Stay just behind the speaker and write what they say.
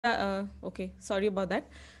Okay, sorry about that.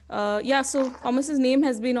 Yeah, so Thomas's name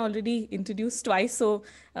has been already introduced twice, so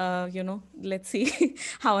let's see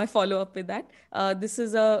how I follow up with that. This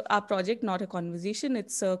is our project, not a conversation.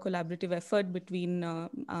 It's a collaborative effort between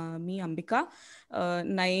me, Ambika,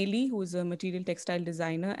 Naeli, who is a material textile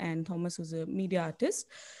designer, and Thomas, who's a media artist.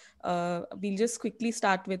 We'll just quickly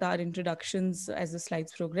start with our introductions as the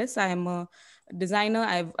slides progress. I am a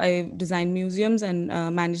designer. I've designed museums and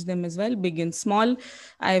managed them as well, big and small.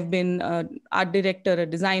 I've been art director, a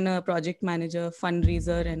designer, project manager,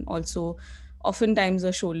 fundraiser, and also oftentimes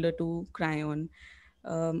a shoulder to cry on.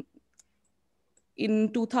 Um,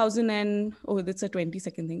 in 2000 and oh that's a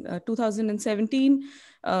 20-second thing, 2017,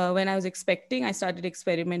 when I was expecting, I started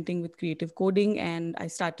experimenting with creative coding, and I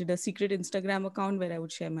started a secret Instagram account where I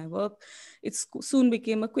would share my work. It soon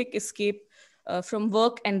became a quick escape from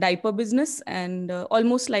work and diaper business, and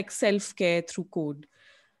almost like self-care through code.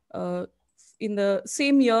 uh, in the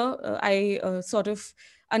same year, I sort of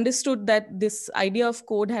understood that this idea of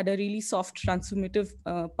code had a really soft transformative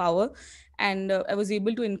power. And I was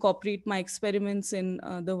able to incorporate my experiments in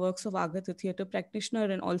the works of Aga, the theater practitioner,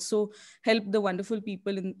 and also help the wonderful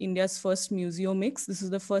people in India's first museum mix. This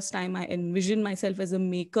is the first time I envisioned myself as a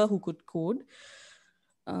maker who could code.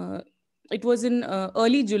 Uh, it was in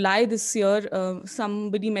early July this year.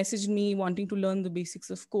 Somebody messaged me wanting to learn the basics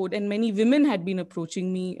of code, and many women had been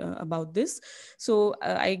approaching me about this. So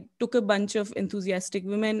I took a bunch of enthusiastic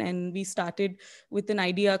women, and we started with an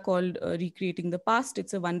idea called Recreating the Past.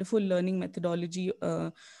 It's a wonderful learning methodology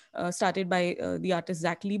started by the artist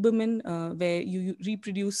Zach Lieberman, where you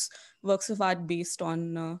reproduce works of art based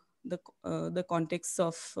on the context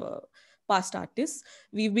of past artists.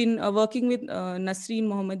 We've been working with Nasreen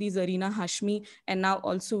Mohammadi, Zarina Hashmi, and now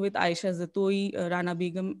also with Aisha Zatoi, Rana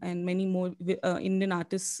Begum, and many more Indian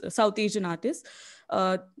artists, South Asian artists.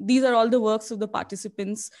 These are all the works of the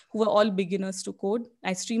participants who are all beginners to code.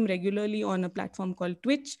 I stream regularly on a platform called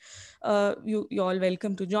Twitch. You're all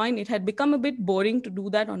welcome to join. It had become a bit boring to do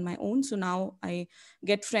that on my own, so now I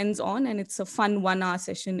get friends on, and it's a fun 1 hour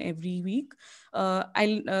session every week.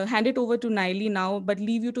 I'll hand it over to Naili now, but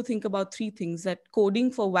leave you to think about three things: that coding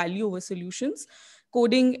for value over solutions,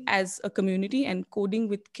 coding as a community, and coding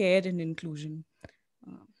with care and inclusion.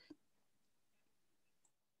 Uh,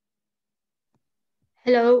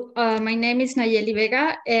 Hello, my name is Nayeli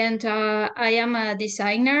Vega, and I am a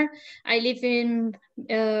designer. I live in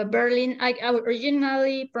Berlin. I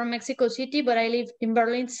originally from Mexico City, but I live in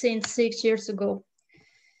Berlin since 6 years ago.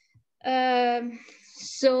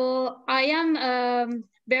 So I am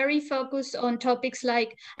very focused on topics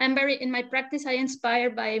like in my practice. I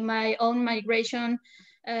inspired by my own migration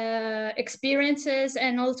experiences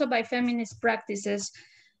and also by feminist practices.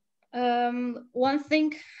 One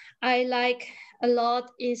thing I like a lot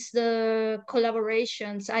is the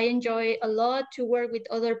collaborations. I enjoy a lot to work with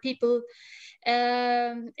other people.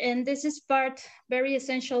 And this is very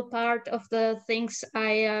essential part of the things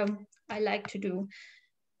I like to do.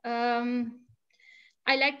 Um,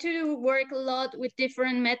 I like to work a lot with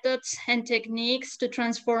different methods and techniques to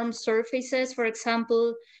transform surfaces, for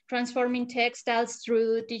example, transforming textiles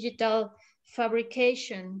through digital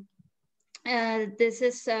fabrication. This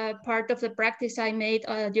is part of the practice I made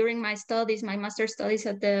during my studies, my master's studies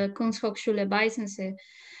at the Kunsthochschule Weissensee.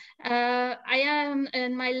 I am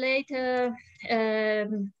in my late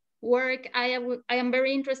work, I am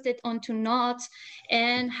very interested onto knots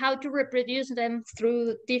and how to reproduce them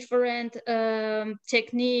through different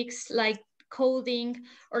techniques like coding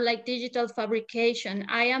or like digital fabrication.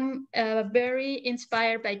 I am very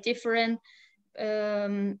inspired by different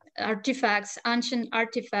artifacts, ancient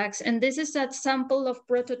artifacts. And this is a sample of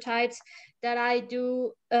prototypes that I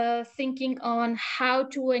do thinking on how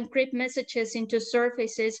to encrypt messages into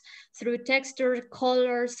surfaces through texture,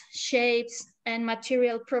 colors, shapes, and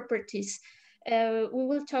material properties. We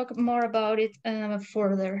will talk more about it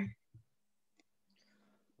further.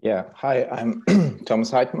 Yeah, hi, I'm Thomas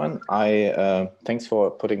Heitmann. Thanks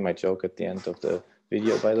for putting my joke at the end of the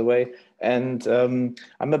video, by the way. And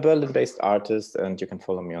I'm a Berlin-based artist, and you can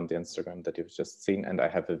follow me on the Instagram that you've just seen. And I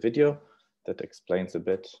have a video that explains a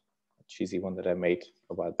bit, a cheesy one that I made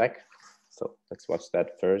a while back. So let's watch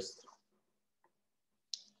that first.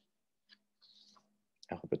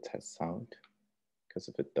 I hope it has sound, because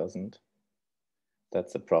if it doesn't,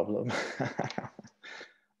 that's a problem.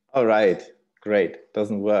 All right, great,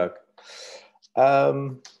 doesn't work.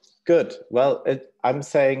 Good, well, I'm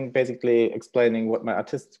saying basically explaining what my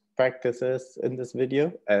artistic practice is in this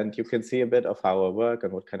video, and you can see a bit of how I work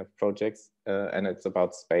and what kind of projects, and it's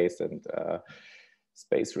about space and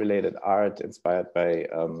space-related art inspired by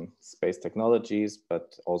space technologies,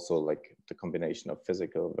 but also like the combination of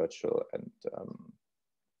physical, virtual, and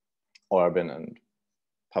urban and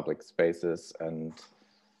public spaces and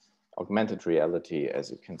augmented reality,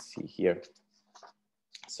 as you can see here.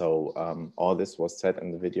 So all this was said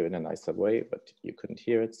in the video in a nicer way, but you couldn't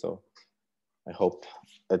hear it. So I hope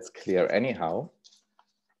it's clear anyhow.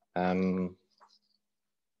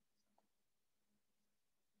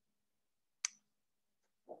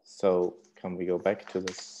 So can we go back to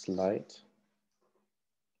the slide,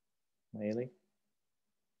 Naili?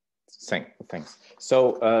 Thanks.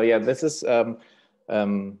 So yeah, this is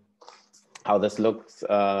how this looks.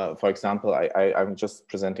 For example, I'm just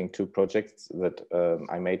presenting two projects that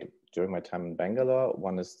I made during my time in Bangalore.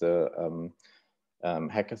 One is the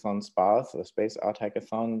hackathon SPARS, the Space Art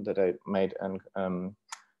Hackathon that I made in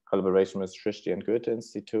collaboration with Srishti and Goethe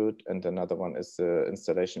Institute. And another one is the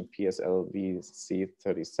installation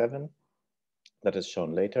PSLV-C37 that is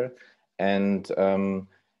shown later. And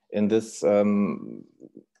in this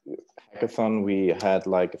hackathon, we had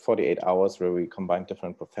like 48 hours where we combined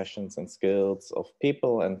different professions and skills of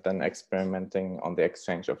people and then experimenting on the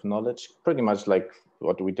exchange of knowledge, pretty much like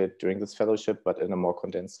what we did during this fellowship, but in a more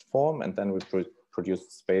condensed form. And then we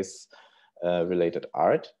produced space related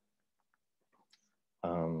art.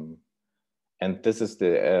 And this is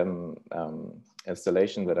the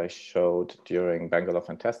installation that I showed during Bangalore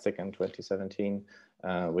Fantastic in 2017,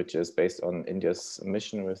 which is based on India's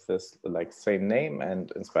mission with this like same name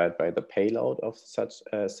and inspired by the payload of such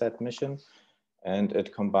said mission. And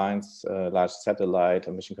it combines large satellite,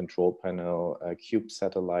 a mission control panel, cube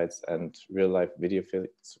satellites, and real life video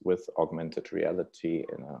feeds with augmented reality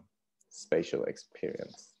in a spatial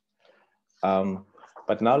experience.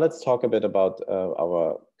 But now let's talk a bit about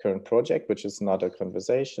our current project, which is not a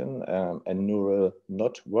conversation, a neural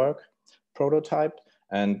network prototype.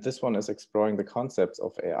 And this one is exploring the concepts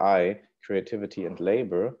of AI, creativity, and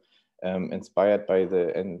labor, inspired by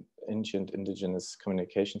the ancient indigenous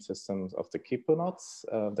communication systems of the Quipu knots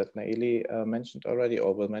that Naili mentioned already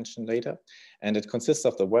or will mention later. And it consists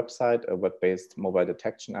of the website, a web-based mobile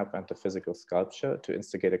detection app, and the physical sculpture to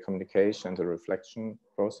instigate a communication and a reflection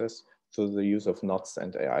process through the use of knots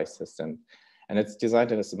and AI system. And it's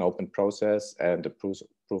designed as an open process and a proof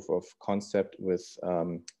of concept with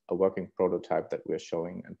a working prototype that we're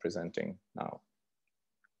showing and presenting now.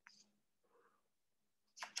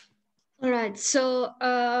 All right, so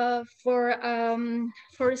for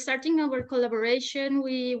starting our collaboration,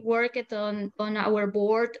 we worked on our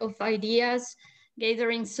board of ideas,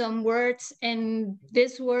 gathering some words, and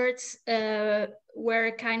these words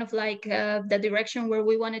were kind of like the direction where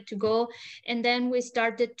we wanted to go. And then we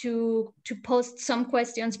started to post some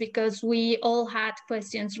questions because we all had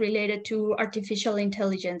questions related to artificial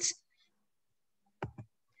intelligence.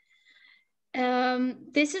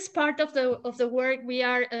 This is part of the work we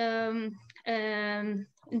are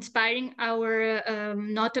inspiring our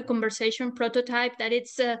not a conversation prototype, that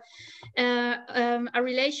it's a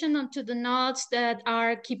relation onto the knots that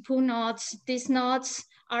are Quipu knots. These knots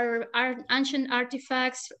are ancient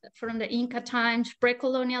artifacts from the Inca times,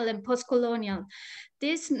 pre-colonial and post-colonial.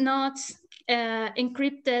 These knots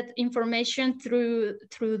encrypted information through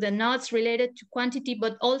the knots related to quantity,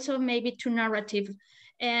 but also maybe to narrative.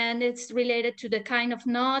 And it's related to the kind of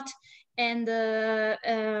knot and the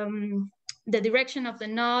direction of the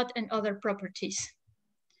knot and other properties.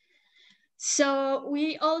 So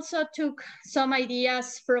we also took some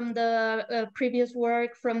ideas from the previous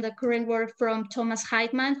work, from the current work from Thomas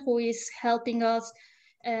Heitman, who is helping us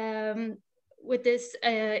with this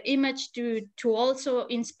image to also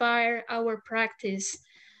inspire our practice.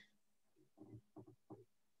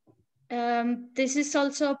 This is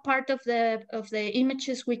also part of the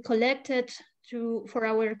images we collected for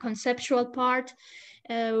our conceptual part.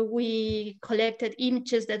 We collected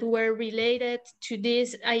images that were related to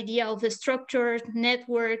this idea of the structure,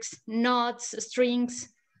 networks, knots, strings.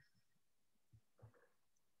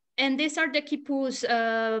 And these are the Quipus.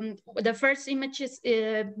 The first images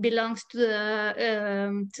belongs to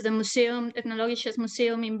the museum, Ethnologisches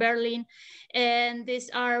Museum in Berlin, and these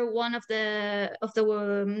are one of the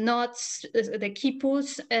knots, the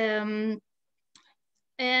Quipus.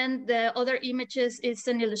 And the other images is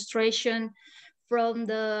an illustration from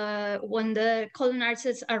when the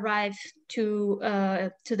colonizers arrived to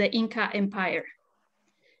the Inca Empire.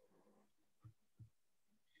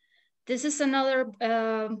 This is another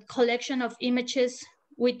collection of images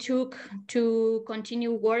we took to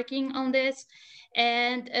continue working on this.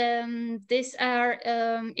 And these are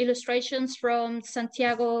illustrations from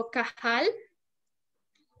Santiago Cajal,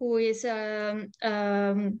 who is a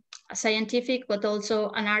scientific but also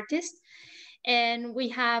an artist. And we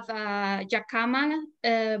have a Yakama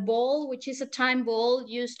ball, which is a time ball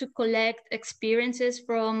used to collect experiences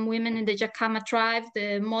from women in the Yakama tribe.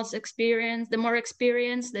 The more experienced,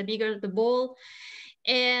 the bigger the ball.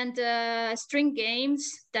 And string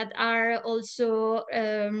games that are also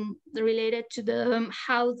related to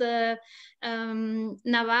how the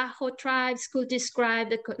Navajo tribes could describe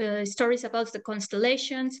the stories about the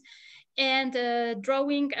constellations, and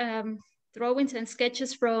drawings and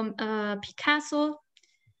sketches from Picasso.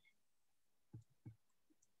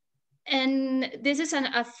 And this is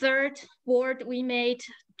a third board we made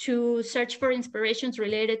to search for inspirations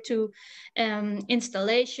related to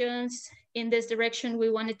installations. In this direction we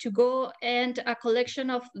wanted to go, and a collection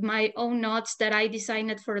of my own notes that I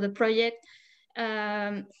designed for the project,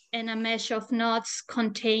 and a mesh of notes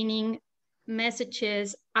containing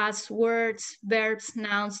messages as words, verbs,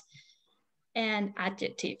 nouns, and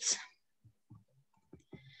adjectives.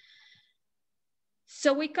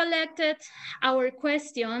 So we collected our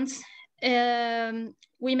questions.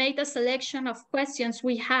 We made a selection of questions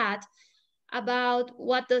we had about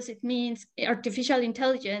what does it mean, artificial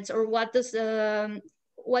intelligence, or what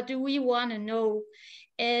do we want to know?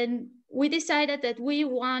 And we decided that we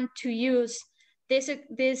want to use this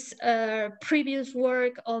previous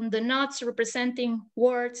work on the knots representing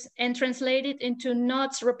words and translate it into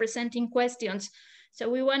knots representing questions. So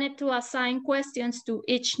we wanted to assign questions to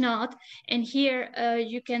each knot. And here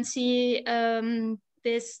you can see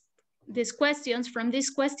these questions. From these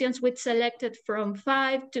questions, we selected from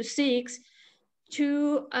 5 to 6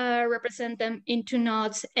 to represent them into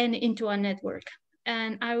knots and into a network.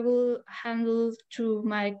 And I will handle to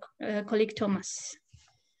my colleague Thomas.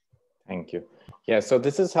 Thank you. Yeah, so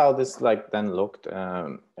this is how this then looked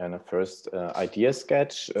in a first idea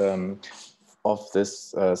sketch of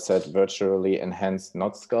this said virtually enhanced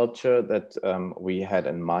knot sculpture that we had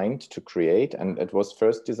in mind to create. And it was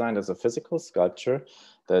first designed as a physical sculpture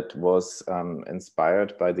that was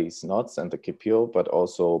inspired by these knots and the Quipu, but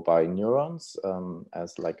also by neurons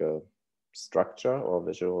as like a structure or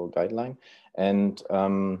visual guideline. And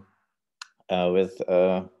with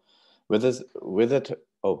it,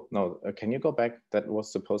 oh, no, can you go back? That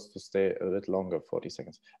was supposed to stay a bit longer, 40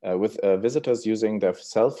 seconds. With visitors using their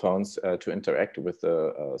cell phones to interact with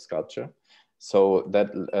the sculpture. So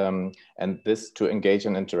that, and this to engage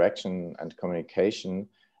in interaction and communication.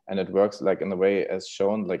 And it works like in the way as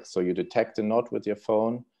shown, like, so you detect a knot with your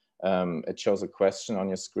phone, it shows a question on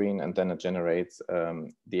your screen, and then it generates,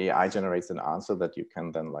 the AI generates an answer that you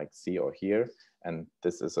can then like see or hear. And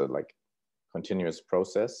this is a like continuous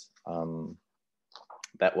process.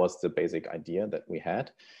 That was the basic idea that we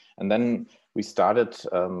had. And then we started,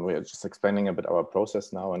 we are just explaining a bit our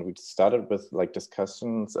process now, and we started with like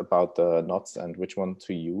discussions about the knots and which one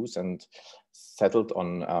to use, and settled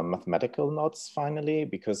on mathematical knots finally,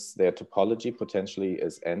 because their topology potentially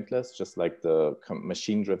is endless, just like the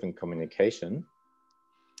machine-driven communication.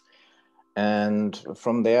 And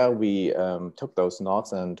from there, we took those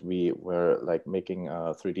knots and we were like making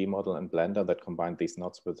a 3D model in Blender that combined these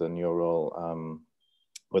knots with a neural,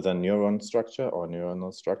 with a neuron structure or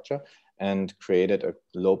neuronal structure, and created a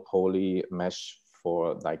low poly mesh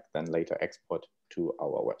for like then later export to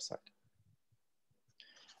our website.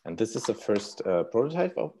 And this is the first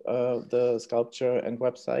prototype of the sculpture and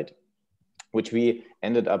website, which we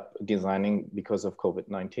ended up designing because of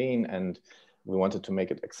COVID-19, and we wanted to make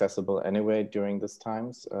it accessible anyway during these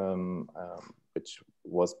times, which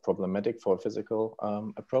was problematic for a physical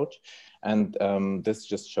approach. And this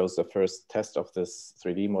just shows the first test of this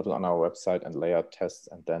 3D model on our website and layout tests.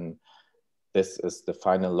 And then this is the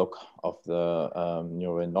final look of the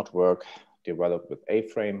neural network developed with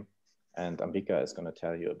A-frame. And Ambika is going to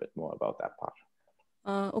tell you a bit more about that part.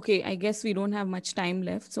 Okay, I guess we don't have much time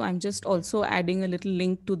left. So I'm just also adding a little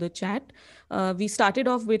link to the chat. We started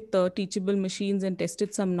off with teachable machines and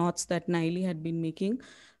tested some knots that Naili had been making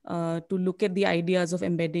to look at the ideas of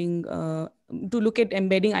embedding,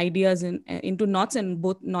 ideas into knots, and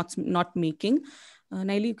both knots knot making.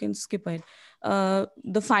 Naili, you can skip ahead.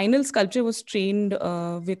 The final sculpture was trained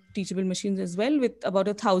with teachable machines as well, with about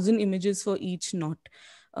 1,000 images for each knot.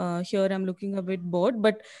 Here I'm looking a bit bored,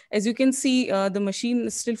 but as you can see, the machine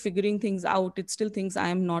is still figuring things out. It still thinks I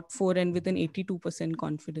am not 4, and with an 82%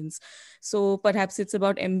 confidence. So perhaps it's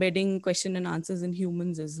about embedding question and answers in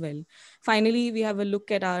humans as well. Finally, we have a look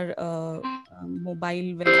at our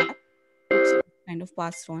mobile web app. Oops, kind of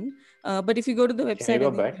passed on. But if you go to the website, Can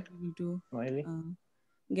you go I think back, you'll be able to. Miley?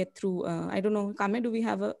 get through. I don't know, Kame, do we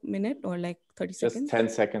have a minute or like 30 Just seconds? 10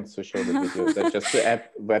 seconds to show the video. That's just the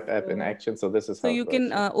web app in action. So this is So how you it works.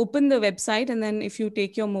 can open the website, and then if you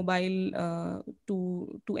take your mobile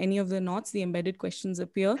to any of the knots, the embedded questions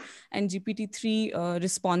appear, and GPT-3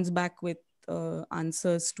 responds back with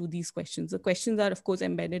answers to these questions. The questions are, of course,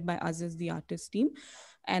 embedded by us as the artist team,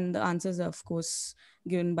 and the answers are, of course,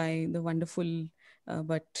 given by the wonderful,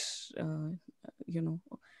 but uh, you know,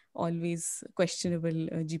 always questionable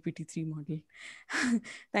GPT-3 model.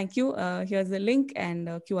 Thank you. Here's the link and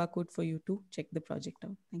QR code for you to check the project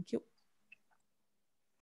out. Thank you.